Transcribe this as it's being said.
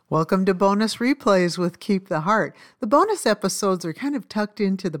Welcome to Bonus Replays with Keep the Heart. The bonus episodes are kind of tucked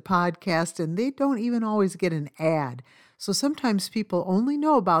into the podcast and they don't even always get an ad. So sometimes people only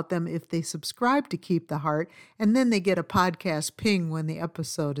know about them if they subscribe to Keep the Heart and then they get a podcast ping when the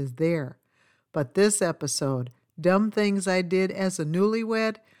episode is there. But this episode, Dumb Things I Did as a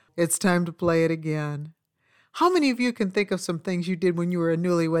Newlywed, it's time to play it again. How many of you can think of some things you did when you were a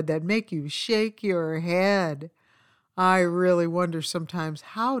newlywed that make you shake your head? I really wonder sometimes,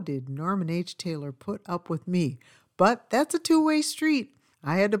 how did Norman H. Taylor put up with me? But that's a two-way street.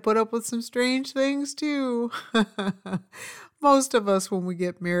 I had to put up with some strange things too. Most of us, when we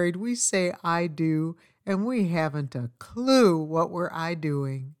get married, we say I do, and we haven't a clue what we're I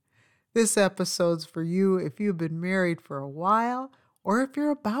doing. This episode's for you if you've been married for a while or if you're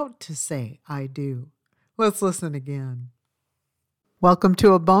about to say I do. Let's listen again. Welcome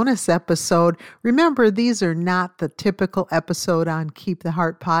to a bonus episode. Remember, these are not the typical episode on Keep the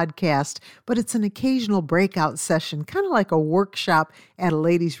Heart podcast, but it's an occasional breakout session, kind of like a workshop at a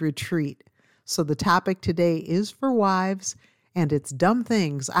ladies' retreat. So the topic today is for wives, and it's dumb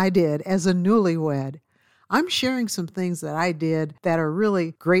things I did as a newlywed. I'm sharing some things that I did that are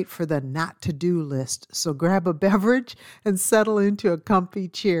really great for the not-to-do list. So grab a beverage and settle into a comfy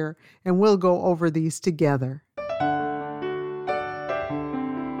chair, and we'll go over these together.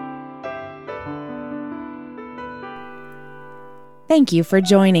 Thank you for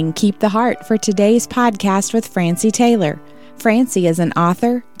joining Keep the Heart for today's podcast with Francie Taylor. Francie is an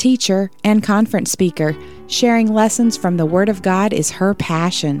author, teacher, and conference speaker. Sharing lessons from the Word of God is her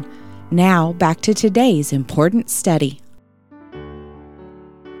passion. Now, back to today's important study.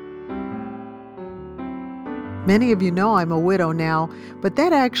 Many of you know I'm a widow now, but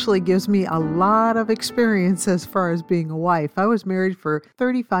that actually gives me a lot of experience as far as being a wife. I was married for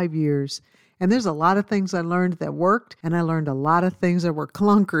 35 years. And there's a lot of things I learned that worked, and I learned a lot of things that were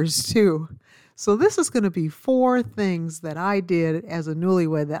clunkers too. So this is going to be 4 things that I did as a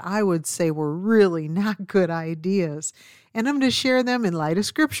newlywed that I would say were really not good ideas. And I'm going to share them in light of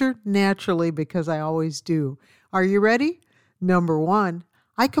Scripture, naturally, because I always do. Are you ready? Number 1,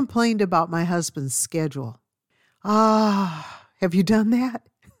 I complained about my husband's schedule. Have you done that?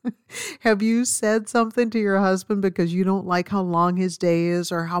 Have you said something to your husband because you don't like how long his day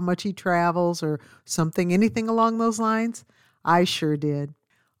is or how much he travels or something, anything along those lines? I sure did.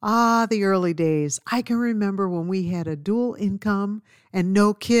 The early days. I can remember when we had a dual income and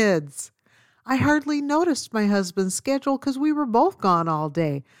no kids. I hardly noticed my husband's schedule because we were both gone all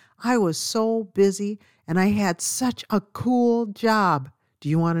day. I was so busy and I had such a cool job. Do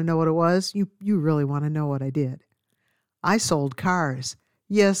you want to know what it was? You really want to know what I did. I sold cars.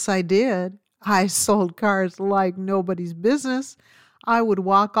 Yes, I did. I sold cars like nobody's business. I would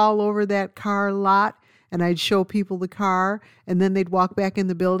walk all over that car lot and I'd show people the car and then they'd walk back in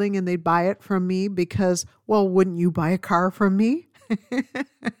the building and they'd buy it from me because, well, wouldn't you buy a car from me?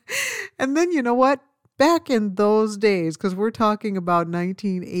 And then you know what? Back in those days, because we're talking about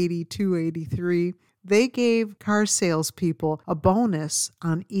 1982, 83, they gave car salespeople a bonus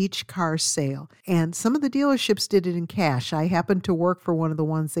on each car sale. And some of the dealerships did it in cash. I happened to work for one of the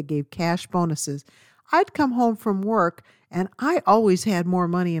ones that gave cash bonuses. I'd come home from work, and I always had more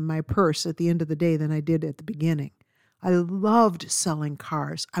money in my purse at the end of the day than I did at the beginning. I loved selling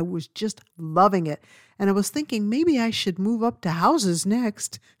cars. I was just loving it. And I was thinking maybe I should move up to houses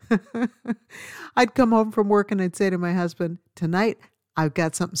next. I'd come home from work and I'd say to my husband, tonight, I've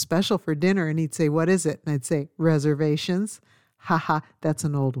got something special for dinner. And he'd say, what is it? And I'd say, reservations. That's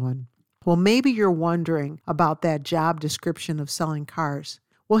an old one. Well, maybe you're wondering about that job description of selling cars.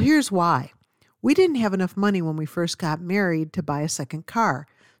 Well, here's why. We didn't have enough money when we first got married to buy a second car.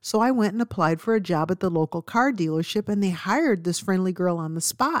 So I went and applied for a job at the local car dealership and they hired this friendly girl on the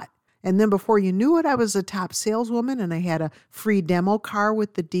spot. And then before you knew it, I was a top saleswoman and I had a free demo car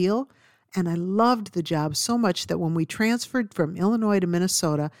with the deal. And I loved the job so much that when we transferred from Illinois to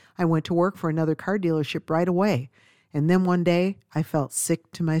Minnesota, I went to work for another car dealership right away. And then one day, I felt sick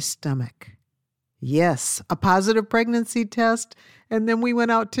to my stomach. Yes, a positive pregnancy test. And then we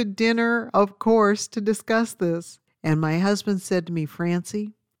went out to dinner, of course, to discuss this. And my husband said to me,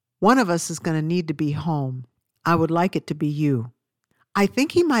 Francie, one of us is going to need to be home. I would like it to be you. I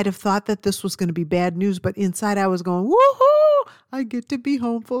think he might have thought that this was going to be bad news, but inside I was going, woohoo! I get to be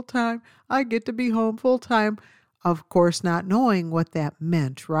home full time. I get to be home full time. Of course, not knowing what that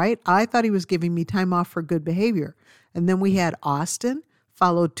meant, right? I thought he was giving me time off for good behavior. And then we had Austin,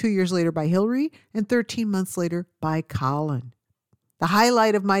 followed 2 years later by Hillary, and 13 months later by Colin. The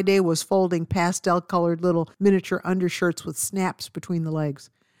highlight of my day was folding pastel-colored little miniature undershirts with snaps between the legs.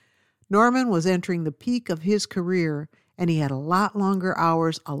 Norman was entering the peak of his career, and he had a lot longer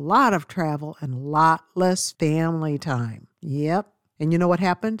hours, a lot of travel, and a lot less family time. Yep. And you know what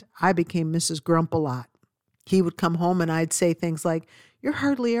happened? I became Mrs. Grump-a-Lot. He would come home and I'd say things like, "You're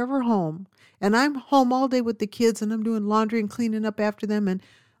hardly ever home. And I'm home all day with the kids and I'm doing laundry and cleaning up after them."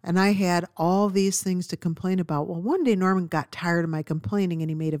 And I had all these things to complain about. Well, one day Norman got tired of my complaining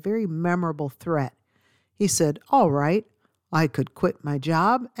and he made a very memorable threat. He said, "All right, I could quit my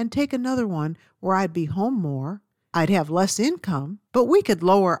job and take another one where I'd be home more. I'd have less income, but we could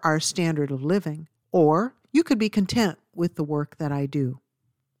lower our standard of living. Or you could be content with the work that I do."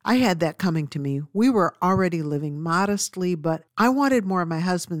 I had that coming to me. We were already living modestly, but I wanted more of my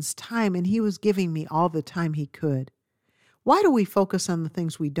husband's time, and he was giving me all the time he could. Why do we focus on the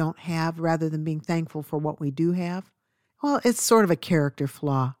things we don't have rather than being thankful for what we do have? Well, it's sort of a character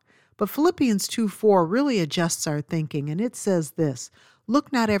flaw. But Philippians 2:4 really adjusts our thinking, and it says this,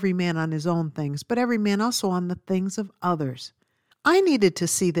 "Look not every man on his own things, but every man also on the things of others." I needed to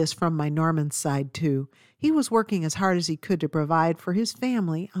see this from my Norman side, too. He was working as hard as he could to provide for his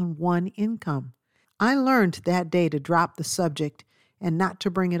family on one income. I learned that day to drop the subject and not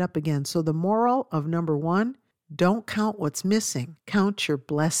to bring it up again. So the moral of number 1, don't count what's missing. Count your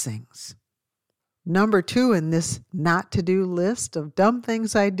blessings. Number 2 in this not-to-do list of dumb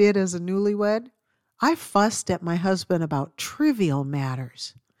things I did as a newlywed, I fussed at my husband about trivial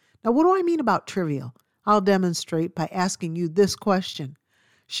matters. Now, what do I mean about trivial? I'll demonstrate by asking you this question.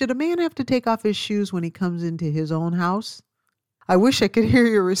 Should a man have to take off his shoes when he comes into his own house? I wish I could hear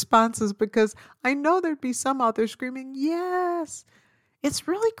your responses because I know there'd be some out there screaming, yes. It's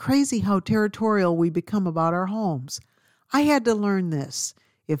really crazy how territorial we become about our homes. I had to learn this.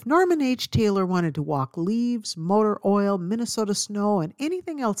 If Norman H. Taylor wanted to walk leaves, motor oil, Minnesota snow, and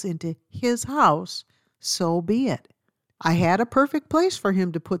anything else into his house, so be it. I had a perfect place for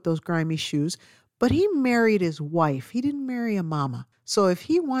him to put those grimy shoes, but he married his wife. He didn't marry a mama. So if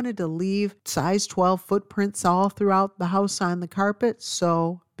he wanted to leave size 12 footprints all throughout the house on the carpet,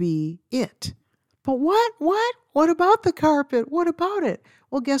 so be it. But what? What about the carpet? What about it?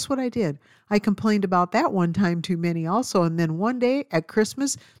 Well, guess what I did? I complained about that one time too many also. And then one day at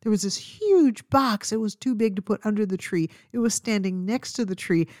Christmas, there was this huge box. It was too big to put under the tree. It was standing next to the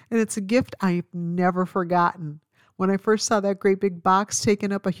tree. And it's a gift I've never forgotten. When I first saw that great big box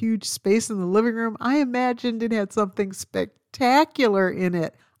taking up a huge space in the living room, I imagined it had something spectacular in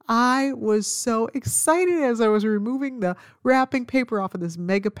it. I was so excited as I was removing the wrapping paper off of this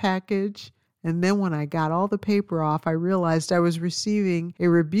mega package. And then when I got all the paper off, I realized I was receiving a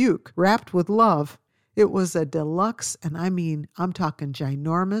rebuke wrapped with love. It was a deluxe, and I'm talking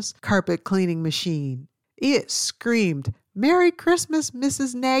ginormous carpet cleaning machine. It screamed, "Merry Christmas,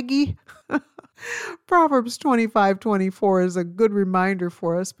 Mrs. Nagy." Proverbs 25:24 is a good reminder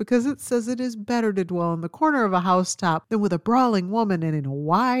for us because it says it is better to dwell in the corner of a housetop than with a brawling woman and in a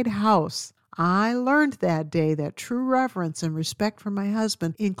wide house. I learned that day that true reverence and respect for my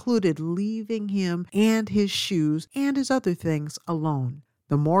husband included leaving him and his shoes and his other things alone.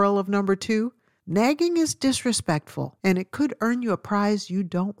 The moral of number 2, nagging is disrespectful and it could earn you a prize you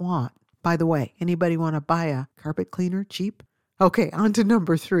don't want. By the way, anybody want to buy a carpet cleaner cheap? Okay, on to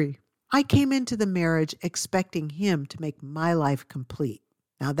number 3. I came into the marriage expecting him to make my life complete.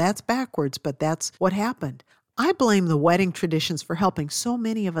 Now that's backwards, but that's what happened. I blame the wedding traditions for helping so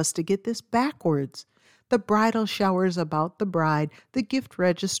many of us to get this backwards. The bridal shower is about the bride. The gift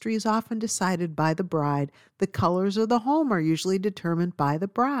registry is often decided by the bride. The colors of the home are usually determined by the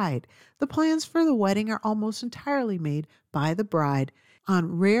bride. The plans for the wedding are almost entirely made by the bride.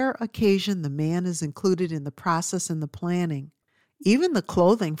 On rare occasion, the man is included in the process and the planning. Even the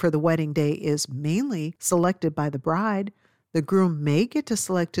clothing for the wedding day is mainly selected by the bride. The groom may get to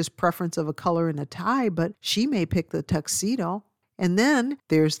select his preference of a color and a tie, but she may pick the tuxedo. And then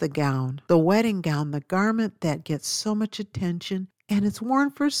there's the gown, the wedding gown, the garment that gets so much attention, and it's worn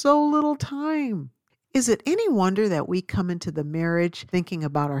for so little time. Is it any wonder that we come into the marriage thinking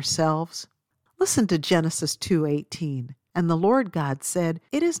about ourselves? Listen to Genesis 2:18. And the Lord God said,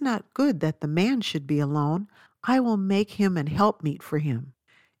 "It is not good that the man should be alone. I will make him an helpmeet for him."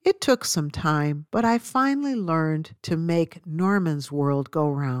 It took some time, but I finally learned to make Norman's world go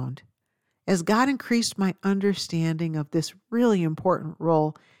round. As God increased my understanding of this really important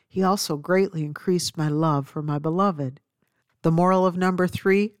role, He also greatly increased my love for my beloved. The moral of number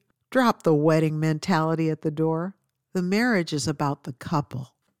 3, drop the wedding mentality at the door. The marriage is about the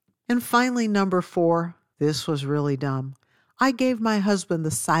couple. And finally, number 4, this was really dumb. I gave my husband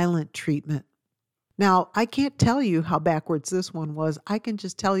the silent treatment. Now, I can't tell you how backwards this one was. I can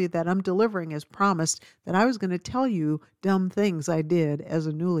just tell you that I'm delivering as promised that I was going to tell you dumb things I did as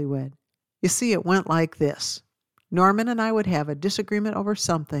a newlywed. You see, it went like this. Norman and I would have a disagreement over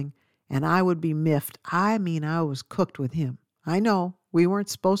something, and I would be miffed. I was cooked with him. I know, we weren't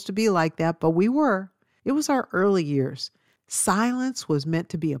supposed to be like that, but we were. It was our early years. Silence was meant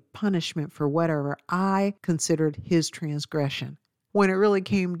to be a punishment for whatever I considered his transgression. When it really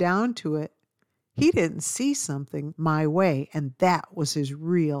came down to it, he didn't see something my way, and that was his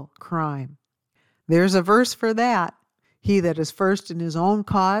real crime. There's a verse for that. He that is first in his own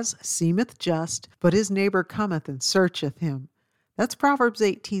cause seemeth just, but his neighbor cometh and searcheth him. That's Proverbs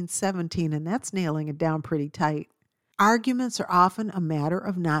 18:17, and that's nailing it down pretty tight. Arguments are often a matter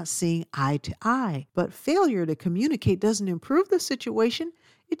of not seeing eye to eye, but failure to communicate doesn't improve the situation.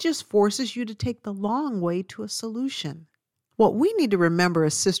 It just forces you to take the long way to a solution. What we need to remember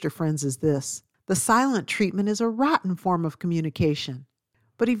as sister friends is this. The silent treatment is a rotten form of communication.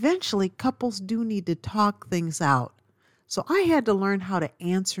 But eventually, couples do need to talk things out. So I had to learn how to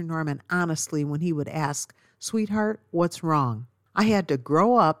answer Norman honestly when he would ask, "Sweetheart, what's wrong?" I had to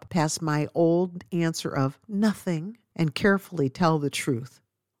grow up past my old answer of nothing and carefully tell the truth.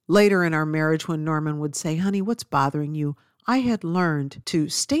 Later in our marriage, when Norman would say, "Honey, what's bothering you?" I had learned to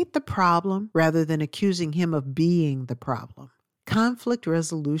state the problem rather than accusing him of being the problem. Conflict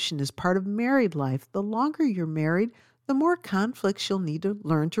resolution is part of married life. The longer you're married, the more conflicts you'll need to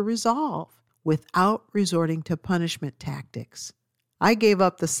learn to resolve without resorting to punishment tactics. I gave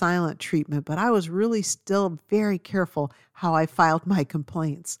up the silent treatment, but I was really still very careful how I filed my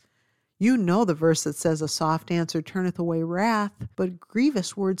complaints. You know the verse that says, "A soft answer turneth away wrath, but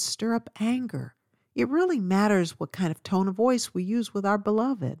grievous words stir up anger." It really matters what kind of tone of voice we use with our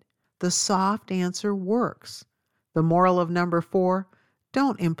beloved. The soft answer works. The moral of number 4,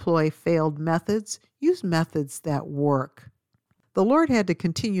 don't employ failed methods. Use methods that work. The Lord had to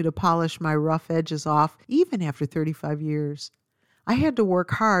continue to polish my rough edges off even after 35 years. I had to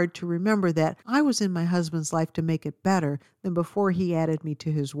work hard to remember that I was in my husband's life to make it better than before he added me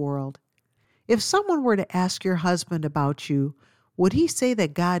to his world. If someone were to ask your husband about you, would he say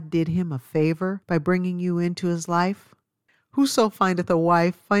that God did him a favor by bringing you into his life? Whoso findeth a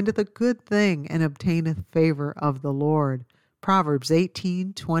wife findeth a good thing and obtaineth favor of the Lord. Proverbs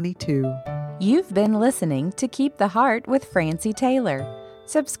 18:22. You've been listening to Keep the Heart with Francie Taylor.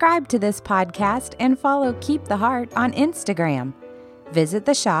 Subscribe to this podcast and follow Keep the Heart on Instagram. Visit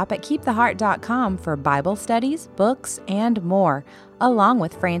the shop at keeptheheart.com for Bible studies, books, and more, along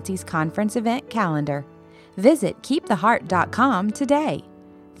with Francie's conference event calendar. Visit keeptheheart.com today.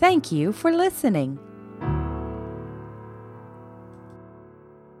 Thank you for listening.